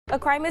A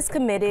crime is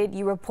committed,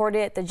 you report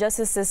it, the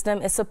justice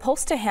system is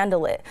supposed to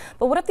handle it.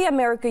 But what if the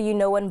America you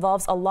know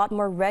involves a lot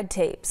more red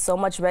tape? So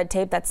much red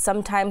tape that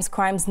sometimes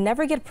crimes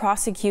never get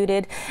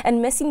prosecuted and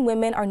missing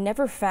women are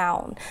never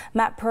found.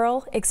 Matt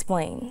Pearl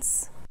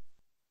explains.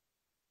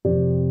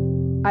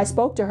 I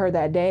spoke to her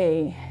that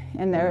day,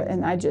 and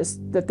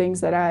the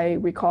things that I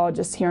recall,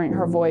 just hearing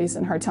her voice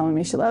and her telling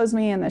me she loves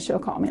me and that she'll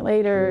call me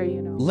later.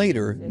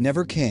 Later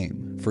never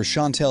came for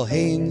Chantel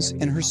Haynes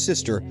and her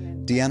sister,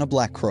 Deanna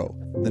Blackcrow.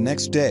 The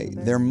next day,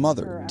 their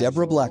mother,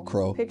 Deborah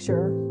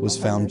Blackcrow, was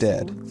found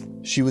dead.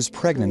 She was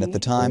pregnant at the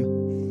time,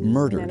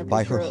 murdered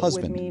by her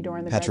husband,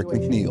 Patrick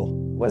McNeil.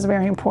 It was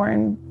very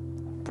important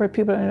for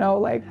people to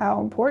know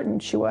how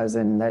important she was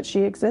and that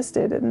she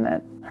existed and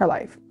that her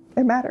life,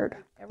 it mattered.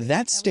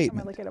 That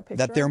statement,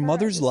 that their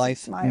mother's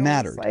life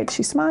mattered,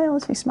 she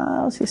smiles, she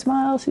smiles, she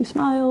smiles, she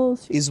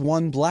smiles, is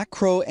one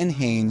Blackcrow and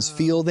Haynes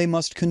feel they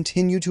must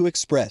continue to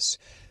express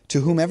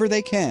to whomever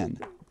they can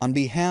on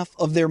behalf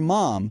of their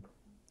mom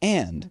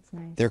and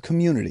their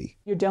community.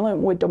 You're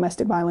dealing with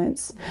domestic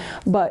violence,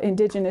 but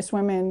Indigenous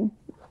women,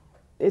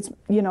 it's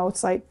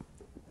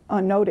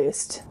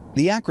unnoticed.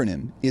 The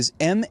acronym is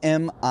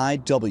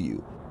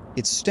MMIW.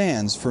 It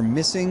stands for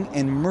Missing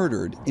and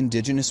Murdered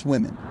Indigenous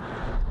Women.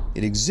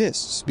 It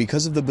exists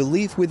because of the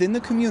belief within the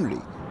community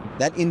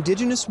that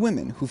Indigenous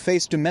women who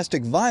face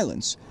domestic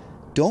violence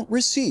don't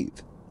receive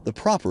the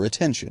proper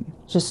attention.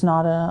 Just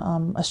not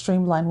a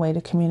streamlined way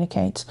to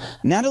communicate.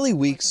 Natalie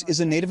Weeks is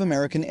a Native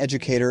American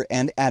educator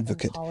and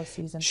advocate.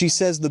 She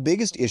says the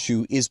biggest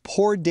issue is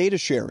poor data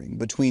sharing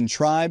between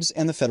tribes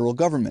and the federal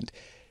government.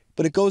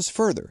 But it goes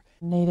further.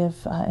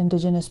 Native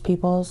Indigenous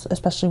peoples,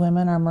 especially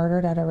women, are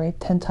murdered at a rate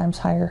 10 times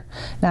higher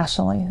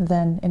nationally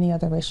than any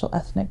other racial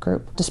ethnic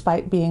group,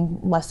 despite being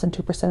less than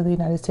 2% of the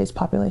United States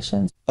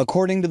population.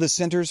 According to the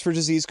Centers for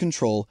Disease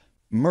Control,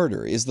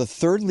 murder is the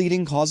third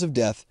leading cause of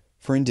death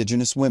for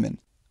Indigenous women.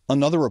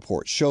 Another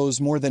report shows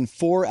more than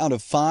 4 out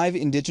of 5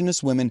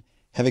 Indigenous women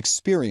have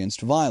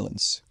experienced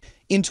violence.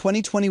 In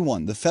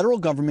 2021, the federal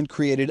government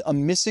created a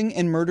missing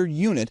and murdered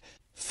unit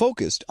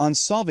focused on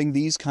solving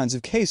these kinds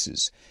of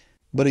cases.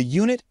 But a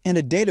unit and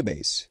a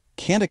database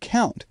can't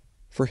account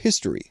for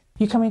history.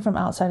 You coming from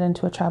outside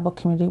into a tribal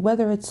community,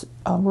 whether it's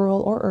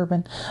rural or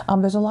urban,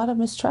 there's a lot of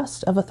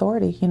mistrust of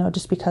authority,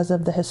 just because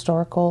of the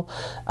historical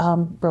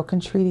broken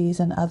treaties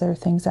and other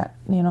things that,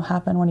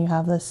 happen when you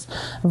have this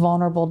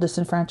vulnerable,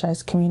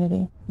 disenfranchised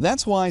community.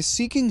 That's why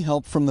seeking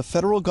help from the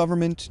federal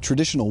government,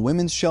 traditional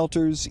women's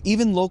shelters,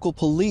 even local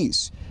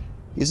police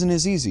isn't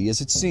as easy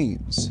as it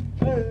seems.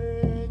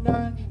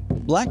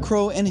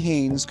 Blackcrow and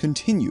Haynes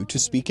continue to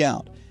speak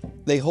out.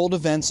 They hold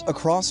events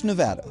across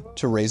Nevada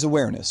to raise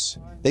awareness.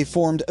 They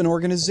formed an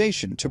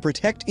organization to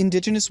protect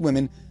Indigenous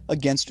women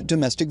against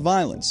domestic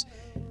violence.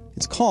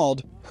 It's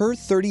called Her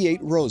 38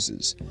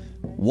 Roses,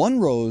 1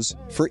 rose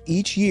for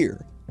each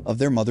year of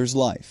their mother's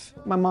life.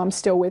 My mom's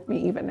still with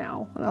me even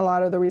now. And a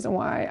lot of the reason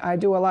why I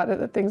do a lot of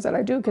the things that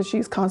I do, because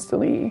she's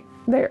constantly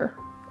there.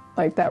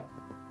 Like that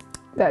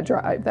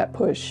drive, that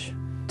push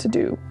to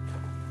do,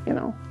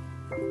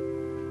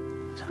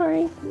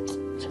 Sorry.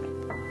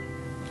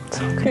 It's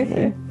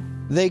okay.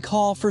 They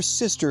call for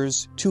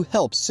sisters to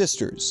help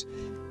sisters.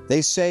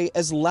 They say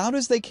as loud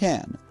as they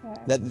can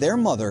that their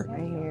mother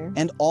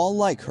and all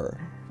like her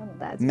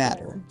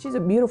matter. She's a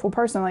beautiful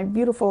person,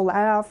 beautiful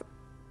laugh,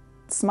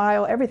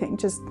 smile, everything,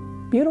 just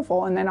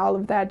beautiful. And then all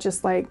of that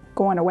just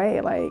going away,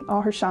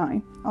 all her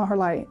shine, all her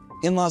light.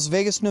 In Las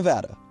Vegas,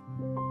 Nevada,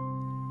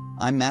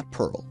 I'm Matt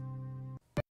Pearl.